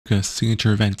America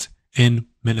signature event in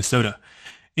Minnesota.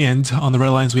 And on the red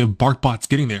lines, we have BarkBots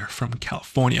getting there from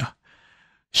California.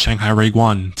 Shanghai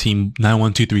Reguan, Team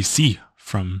 9123C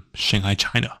from Shanghai,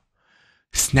 China.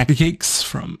 Snacky Cakes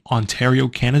from Ontario,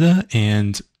 Canada,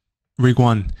 and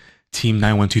Reguan, Team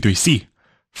 9123C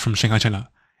from Shanghai, China.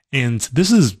 And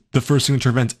this is the first signature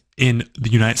event in the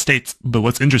United States. But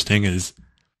what's interesting is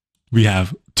we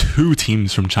have two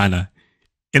teams from China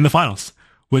in the finals,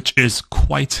 which is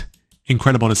quite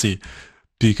incredible to see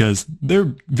because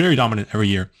they're very dominant every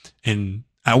year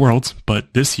at Worlds.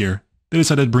 But this year, they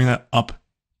decided to bring that up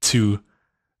to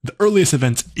the earliest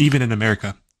events, even in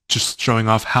America, just showing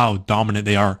off how dominant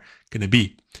they are going to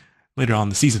be later on in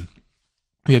the season.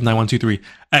 We have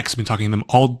 9123X, been talking to them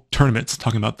all tournaments,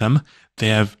 talking about them. They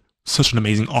have such an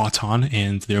amazing attain,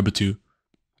 and they're able to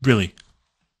really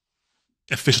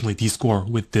efficiently descore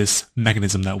with this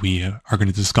mechanism that we are going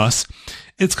to discuss.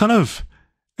 It's kind of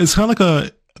like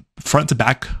a front to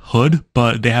back hood,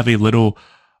 but they have a little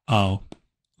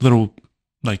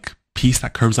like piece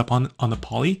that curves up on the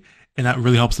poly, and that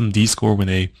really helps them descore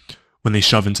when they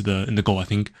shove into the goal. I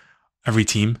think every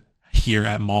team here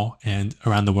at Mall and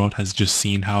around the world has just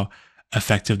seen how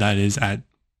effective that is at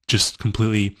just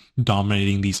completely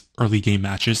dominating these early game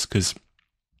matches, because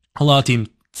a lot of teams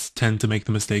tend to make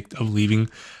the mistake of leaving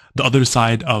the other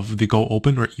side of the goal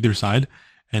open, or either side,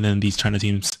 and then these China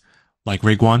teams like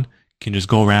Reguan can just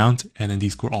go around and then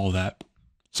descore all of that.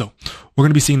 So we're going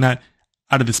to be seeing that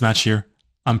out of this match here.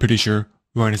 I'm pretty sure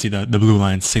we're going to see the blue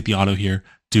lines take the auto here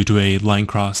due to a line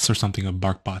cross or something of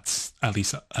BarkBots. At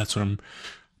least that's what I'm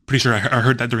pretty sure. I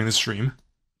heard that during the stream.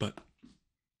 But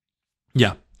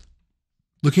yeah,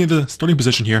 looking at the starting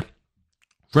position here,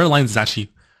 Red Alliance is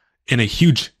actually in a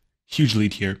huge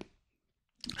lead here,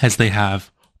 as they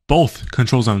have both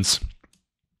control zones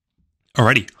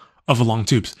already of the long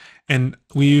tubes. And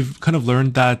we've kind of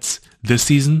learned that this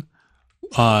season,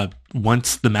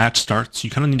 once the match starts, you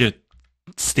kind of need to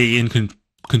stay in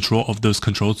control of those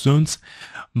control zones.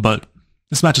 But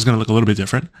this match is going to look a little bit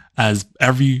different, as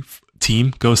every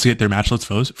team goes to get their matchless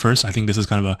first. I think this is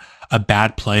kind of a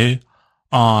bad play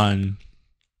on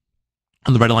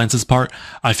the Red Alliance's part.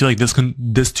 I feel like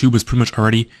this tube was pretty much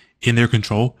already in their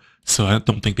control, so I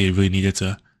don't think they really needed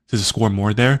to score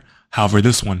more there. However,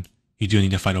 this one you do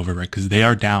need to fight over, right? Because they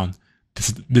are down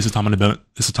this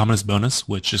autonomous bonus,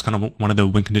 which is kind of one of the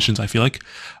win conditions. I feel like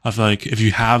if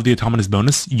you have the autonomous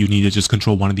bonus, you need to just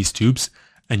control one of these tubes,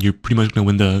 and you're pretty much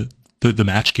going to win the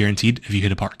match guaranteed if you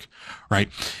hit a park, right?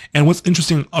 And what's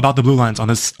interesting about the blue lines on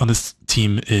this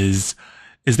team is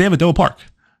they have a double park.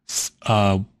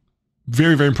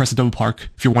 Very, very impressive double park.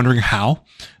 If you're wondering how,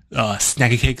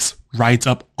 Snacky Cakes rides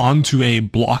up onto a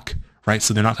block, right?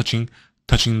 So they're not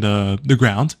touching the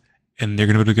ground, and they're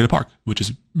going to be able to get a park, which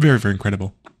is very, very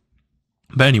incredible.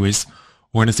 But anyways,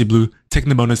 we're going to see blue taking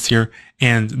the bonus here,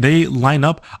 and they line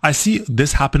up. I see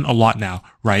this happen a lot now,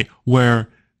 right? Where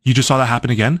you just saw that happen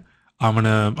again. I'm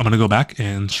gonna go back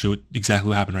and show exactly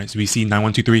what happened, right? So we see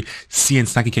 9123C and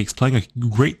Snacky Cakes playing a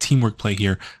great teamwork play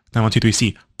here.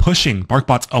 9123C pushing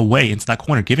BarkBots away into that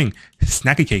corner, giving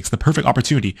Snacky Cakes the perfect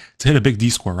opportunity to hit a big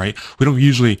D-score, right? We don't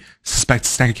usually suspect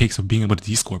Snacky Cakes of being able to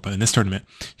D-score, but in this tournament,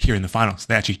 here in the finals,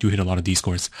 they actually do hit a lot of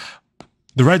D-scores.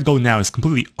 The red goal now is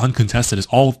completely uncontested, as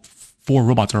all four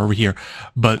robots are over here.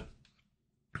 But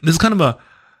this is kind of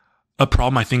a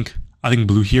problem I think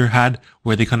blue here had,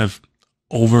 where they kind of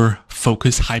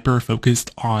hyper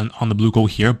focused on the blue goal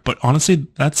here. But honestly,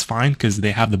 that's fine, because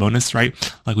they have the bonus, right?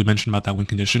 Like we mentioned about that win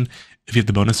condition. If you have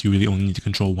the bonus, you really only need to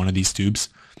control one of these tubes,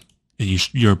 and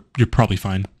you're probably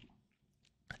fine.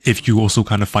 If you also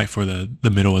kind of fight for the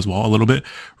middle as well a little bit,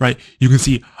 right? You can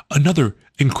see another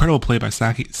incredible play by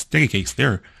Snacky Cakes.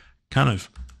 They're kind of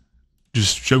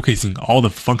just showcasing all the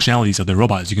functionalities of their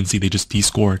robot. As you can see, they just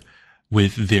descored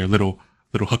with their little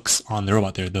hooks on the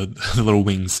robot there, the little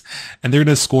wings, and they're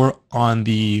going to score on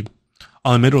the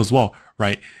middle as well,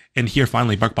 right? And here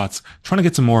finally, BarkBots trying to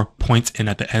get some more points in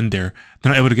at the end there.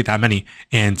 They're not able to get that many,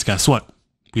 and guess what?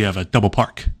 We have a double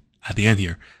park at the end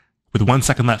here. With 1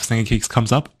 second left, Snacky Cakes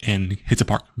comes up and hits a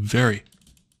park. Very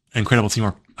incredible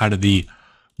teamwork out of the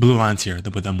blue lines here,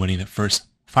 with them winning the first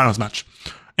finals match.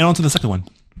 And on to the second one.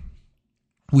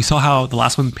 We saw how the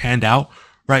last one panned out,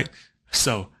 right?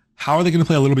 So how are they going to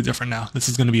play a little bit different now? This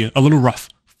is going to be a little rough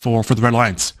for the Red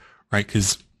Alliance, right?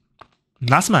 Because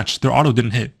last match, their auto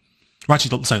didn't hit. Well,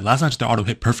 actually, sorry, last match, their auto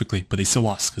hit perfectly, but they still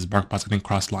lost because BarkBots, I think,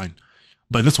 crossed line.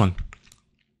 But in this one,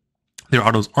 their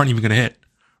autos aren't even going to hit,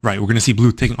 right? We're going to see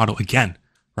blue taking auto again,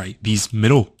 right? These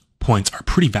middle points are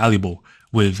pretty valuable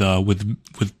with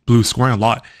blue scoring a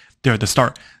lot there at the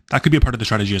start. That could be a part of the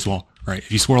strategy as well, right?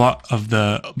 If you score a lot of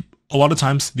the a lot of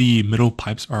times the middle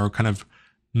pipes are kind of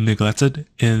neglected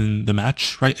in the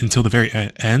match, right? Until the very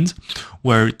end,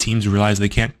 where teams realize they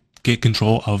can't get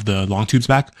control of the long tubes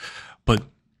back. But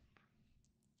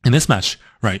in this match,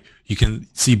 right, you can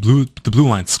see the blue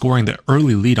line scoring the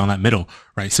early lead on that middle,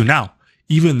 right? So now,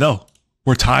 even though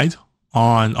we're tied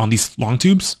on these long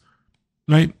tubes,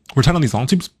 right? We're tied on these long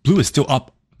tubes. Blue is still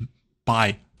up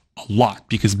by a lot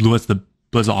because blue has the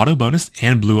auto bonus,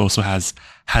 and blue also has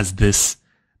this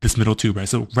middle tube, right?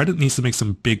 So red needs to make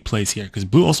some big plays here because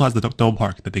blue also has the double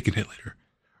park that they can hit later,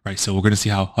 right? So we're going to see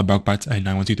how Barkbots and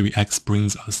 9123X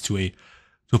brings us to a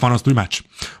finals 3 match.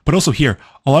 But also here,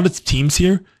 a lot of teams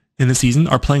here in the season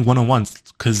are playing one-on-ones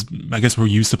because I guess we're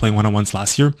used to playing one-on-ones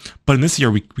last year. But in this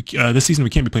year, this season, we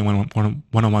can't be playing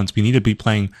one-on-ones. We need to be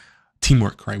playing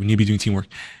teamwork, right? We need to be doing teamwork.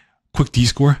 Quick D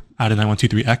score out of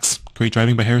 9123X. Great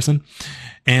driving by Harrison.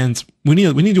 And we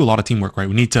need to do a lot of teamwork, right?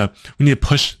 We need to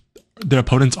push their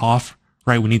opponents off,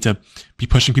 right? We need to be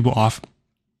pushing people off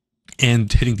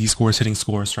and hitting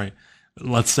scores, right?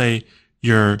 Let's say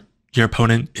your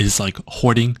opponent is like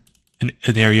hoarding an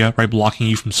area, right? Blocking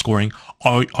you from scoring.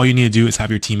 All you need to do is have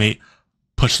your teammate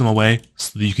push them away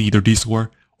so that you can either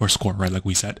D-score or score, right? Like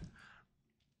we said.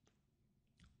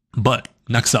 But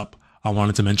next up, I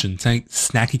wanted to mention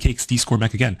Snacky Cake's D-score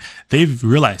mech again. They've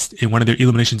realized in one of their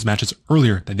eliminations matches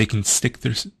earlier that they can stick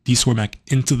their D-score mech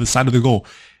into the side of the goal.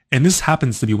 And this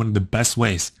happens to be one of the best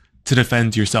ways to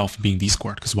defend yourself from being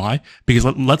D-scored. Because why? Because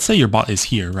let's say your bot is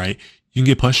here, right? You can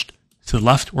get pushed to the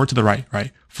left or to the right,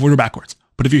 right? Forward or backwards.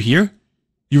 But if you're here,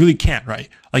 you really can't, right?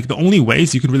 Like the only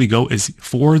ways you can really go is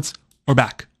forwards or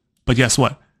back. But guess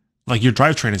what? Like your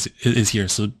drivetrain is here.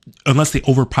 So unless they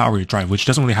overpower your drive, which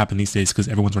doesn't really happen these days because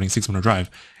everyone's running 6-1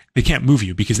 drive, they can't move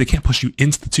you because they can't push you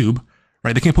into the tube,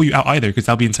 right? They can't pull you out either because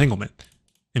that'll be entanglement.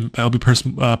 And that'll be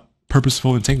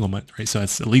purposeful entanglement, right? So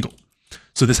that's illegal.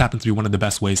 So this happens to be one of the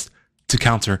best ways to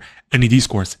counter any D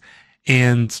scores.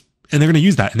 And they're going to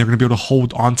use that, and they're going to be able to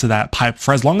hold on to that pipe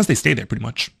for as long as they stay there, pretty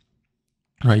much.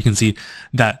 Right? You can see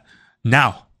that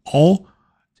now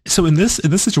so in this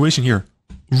situation here,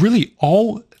 really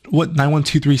all what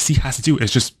 9123C has to do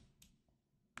is just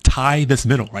tie this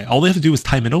middle, right? All they have to do is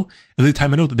tie middle. If they tie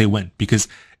middle, then they win. Because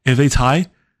if they tie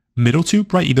middle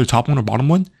tube, right, either top one or bottom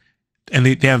one, and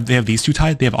they have these two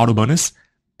tied, they have auto bonus,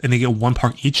 and they get 1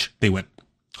 park each, they win.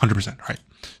 100%, right?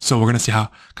 So we're gonna see how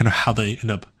they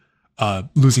end up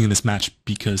losing in this match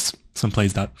because some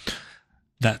plays that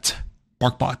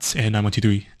Barkbots and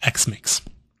 9123X makes.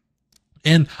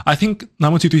 And I think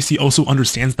 9123C also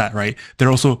understands that, right?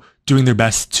 They're also doing their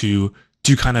best to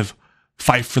kind of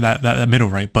fight for that middle,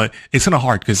 right? But it's kind of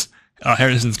hard because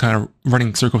Harrison's kind of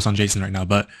running circles on Jason right now.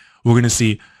 But we're gonna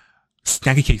see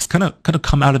Snacky Cakes kind of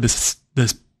come out of this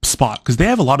spot because they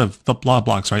have a lot of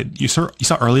blocks, right? You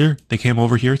saw earlier they came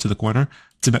over here to the corner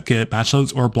to get match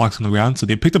loads or blocks on the ground, so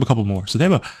they picked up a couple more. So they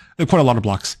have quite a lot of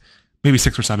blocks, maybe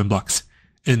 6 or 7 blocks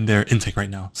in their intake right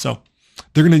now. So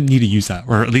they're going to need to use that,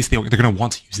 or at least they're going to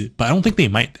want to use it. But I don't think they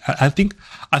might. I think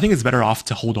it's better off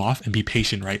to hold off and be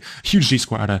patient, right? Huge D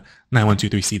score out of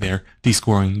 9123C there, D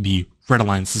scoring the red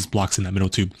alliance's blocks in that middle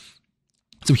tube.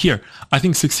 So here, I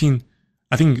think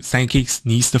Snacky Cakes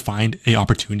needs to find a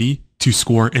opportunity to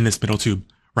score in this middle tube,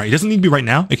 right? It doesn't need to be right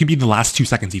now. It can be in the last 2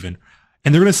 seconds even.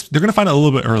 And they're gonna find it a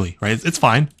little bit early, right? It's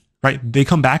fine, right? They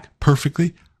come back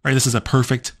perfectly, right? This is a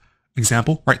perfect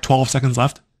example, right? 12 seconds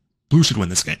left. Blue should win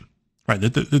this game, right?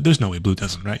 There's no way blue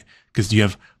doesn't, right? Because you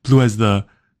have blue as the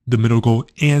middle goal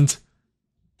and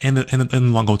the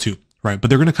long goal too, right? But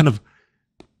they're gonna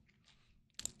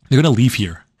leave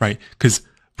here, right? Because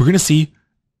we're gonna see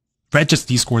red just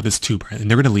de-score this tube, right? And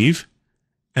they're gonna leave,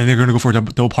 and they're gonna go for a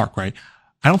double park, right?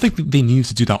 I don't think they need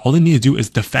to do that. All they need to do is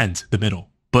defend the middle.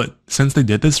 But since they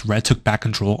did this, red took back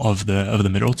control of the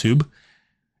middle tube,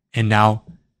 and now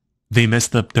they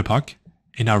missed the puck,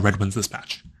 and now red wins this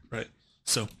match, right?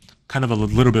 So kind of a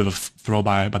little bit of a throw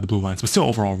by the blue lines, but still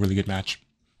overall really good match.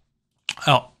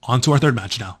 On to our third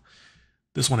match now.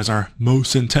 This one is our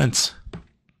most intense.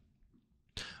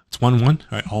 It's 1-1.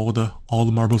 Right, all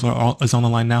the marbles is on the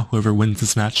line now. Whoever wins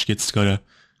this match gets to go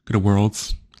to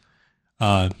Worlds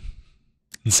in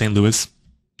St. Louis.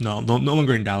 No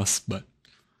longer in Dallas, but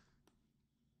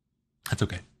that's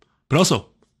okay. But also,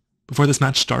 before this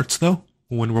match starts though,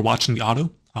 when we're watching the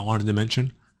auto, I wanted to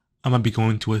mention I might be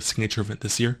going to a signature event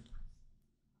this year.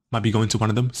 Might be going to one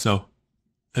of them. So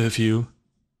if you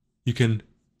can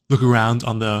look around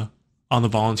on the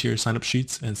volunteer sign up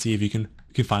sheets and see if you can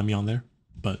find me on there.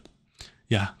 But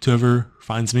yeah, to whoever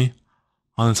finds me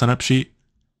on the sign up sheet,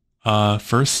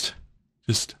 first,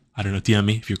 just, I don't know, DM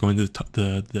me if you're going to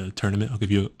the tournament. I'll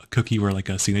give you a cookie or like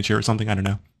a signature or something. I don't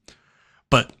know.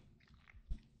 But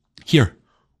Here,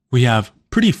 we have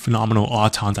pretty phenomenal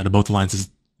autons out of both alliances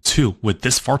too, with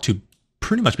this far tube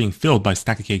pretty much being filled by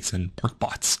snacky cakes and bark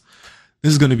bots.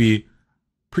 This is going to be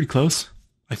pretty close.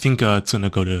 I think it's going to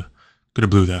go to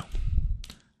blue though.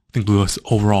 I think blue has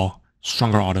overall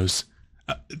stronger autos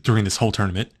during this whole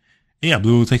tournament. And yeah,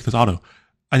 blue will take this auto.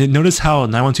 I did notice how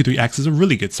 9123X is a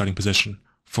really good starting position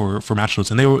for matchless,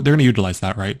 and they're going to utilize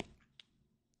that, right?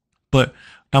 But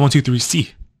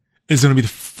 9123C is going to be the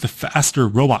faster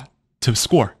robot to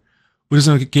score, which is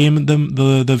going to gain them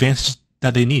the advantage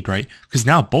that they need, right? Because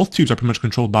now both tubes are pretty much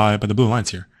controlled by the blue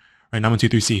alliance here, right?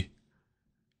 9123C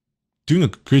doing a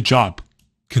good job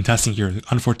contesting here.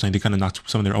 Unfortunately, they kind of knocked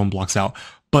some of their own blocks out,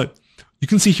 but you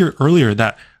can see here earlier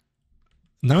that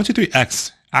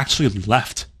 9123X actually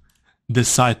left this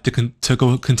side to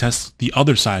go contest the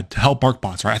other side to help bark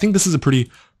bots, right? I think this is a pretty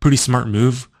smart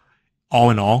move, all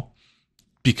in all,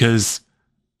 because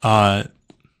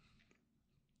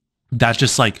that's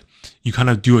just like you kind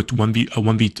of do a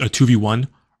 2v1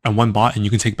 on one bot, and you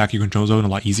can take back your control zone a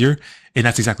lot easier. And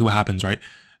that's exactly what happens, right?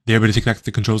 They're able to take back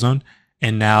the control zone,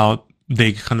 and now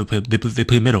they kind of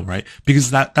play middle, right?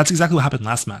 Because that's exactly what happened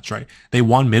last match, right? They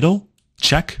won middle,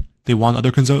 check. They won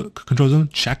other control zone,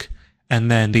 check.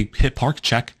 And then they hit park,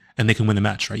 check, and they can win the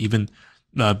match, right? Even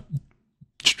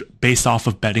based off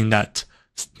of betting that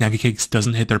snacky cakes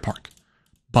doesn't hit their park.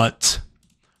 But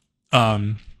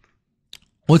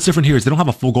what's different here is they don't have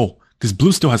a full goal, because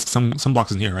blue still has some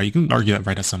blocks in here, right? You can argue that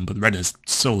red has some, but red has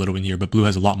so little in here, but blue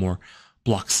has a lot more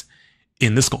blocks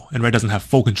in this goal, and red doesn't have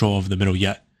full control of the middle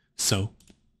yet. So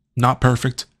not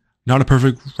perfect, not a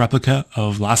perfect replica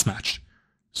of last match.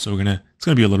 So it's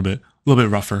gonna be a little bit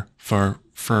rougher for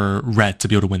red to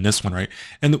be able to win this one, right?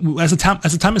 And as the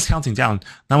time is counting down,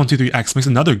 9123X makes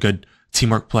another good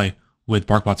teamwork play with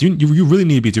barkbots. You really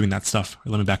need to be doing that stuff.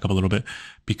 Let me back up a little bit,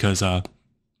 because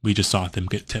we just saw them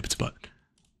get tipped, but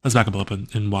let's back up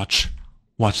and watch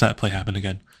that play happen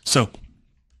again. So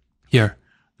here,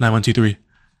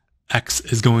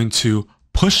 9123X is going to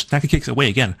push Snacky Cakes away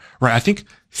again, right? I think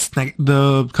one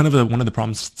of the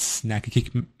problems Snacky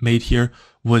Cake made here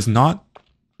was not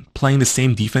playing the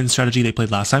same defense strategy they played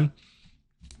last time,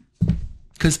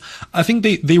 because I think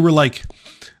they were like,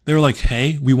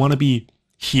 hey, we want to be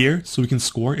here so we can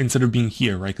score instead of being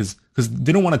here, right? Because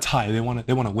they don't want to tie, they want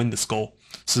to win this goal.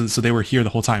 So they were here the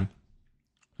whole time,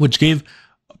 which gave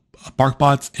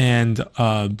Barkbots and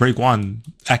Reguan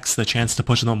X the chance to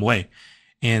push them away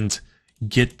and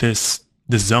get this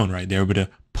zone, right? They were able to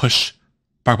push.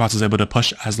 Barkbots was able to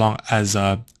push as long as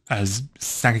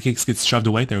Snacky Cakes gets shoved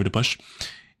away. They were able to push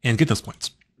and get those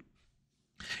points.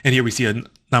 And here we see a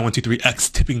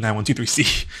 9123X tipping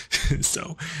 9123C.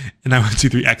 So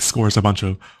 9123X scores a bunch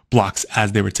of blocks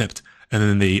as they were tipped, and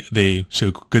then they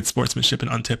show good sportsmanship and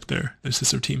untip their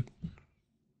sister team.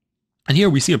 And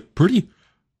here we see a pretty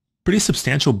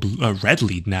substantial red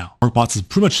lead now. Barkbots is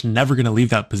pretty much never going to leave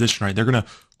that position, right? They're going to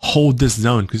hold this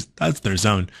zone because that's their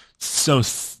zone. So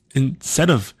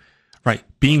instead of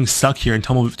being stuck here in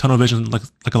tunnel vision like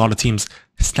a lot of teams,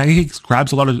 Snacky Cakes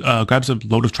grabs a load of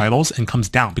triballs and comes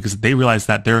down, because they realize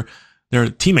that their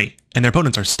teammate and their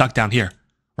opponents are stuck down here,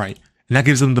 right? And that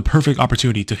gives them the perfect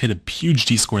opportunity to hit a huge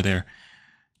G score there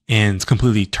and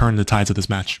completely turn the tides of this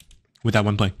match with that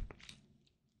one play.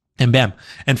 And bam.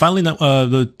 And finally,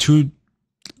 the two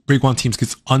Reguan teams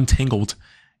gets untangled,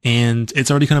 and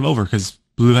it's already kind of over because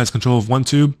blue has control of one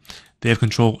tube, they have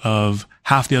control of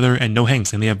half the other, and no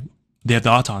hangs, and they have the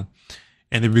Auton.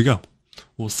 And there we go.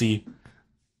 We'll see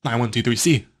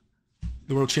 9123C,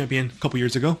 the world champion a couple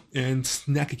years ago, and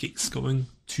Snacky Cakes going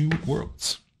to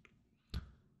Worlds.